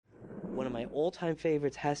one of my all-time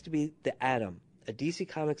favorites has to be the Atom, a DC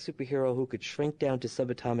Comics superhero who could shrink down to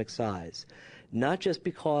subatomic size. Not just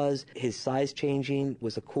because his size changing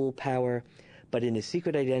was a cool power, but in his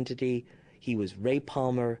secret identity, he was Ray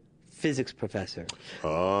Palmer, physics professor.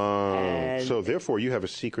 Oh, so therefore you have a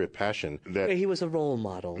secret passion that... He was a role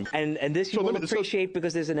model. And this you will appreciate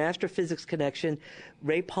because there's an astrophysics connection.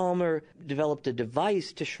 Ray Palmer developed a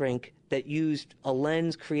device to shrink that used a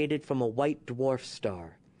lens created from a white dwarf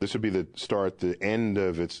star. This would be the star at the end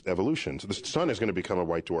of its evolution. So the sun is going to become a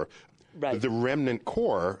white dwarf. Right. The remnant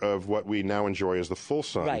core of what we now enjoy as the full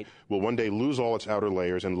sun will one day lose all its outer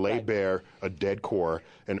layers and lay bare a dead core,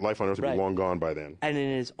 and life on Earth will be long gone by then. And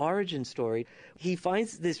in his origin story, he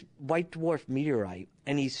finds this white dwarf meteorite,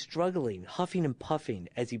 and he's struggling, huffing and puffing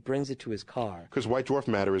as he brings it to his car. Because white dwarf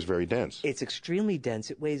matter is very dense. It's extremely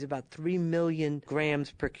dense. It weighs about 3 million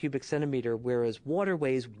grams per cubic centimeter, whereas water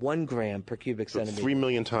weighs 1 gram per cubic centimeter. 3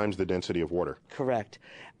 million times the density of water. Correct.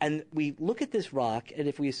 And we look at this rock, and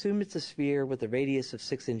if we assume it's a sphere with a radius of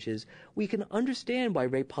 6 inches, we can understand why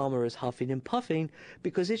Ray Palmer is huffing and puffing,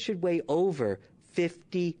 because it should weigh over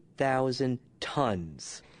 50,000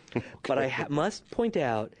 tons. Okay. But I must point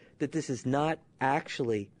out that this is not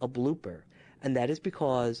actually a blooper, and that is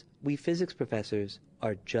because we physics professors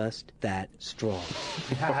are just that strong.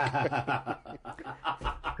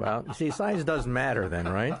 Well, you see, size does matter then,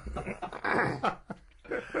 right?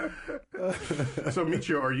 So,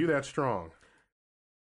 Michio, are you that strong?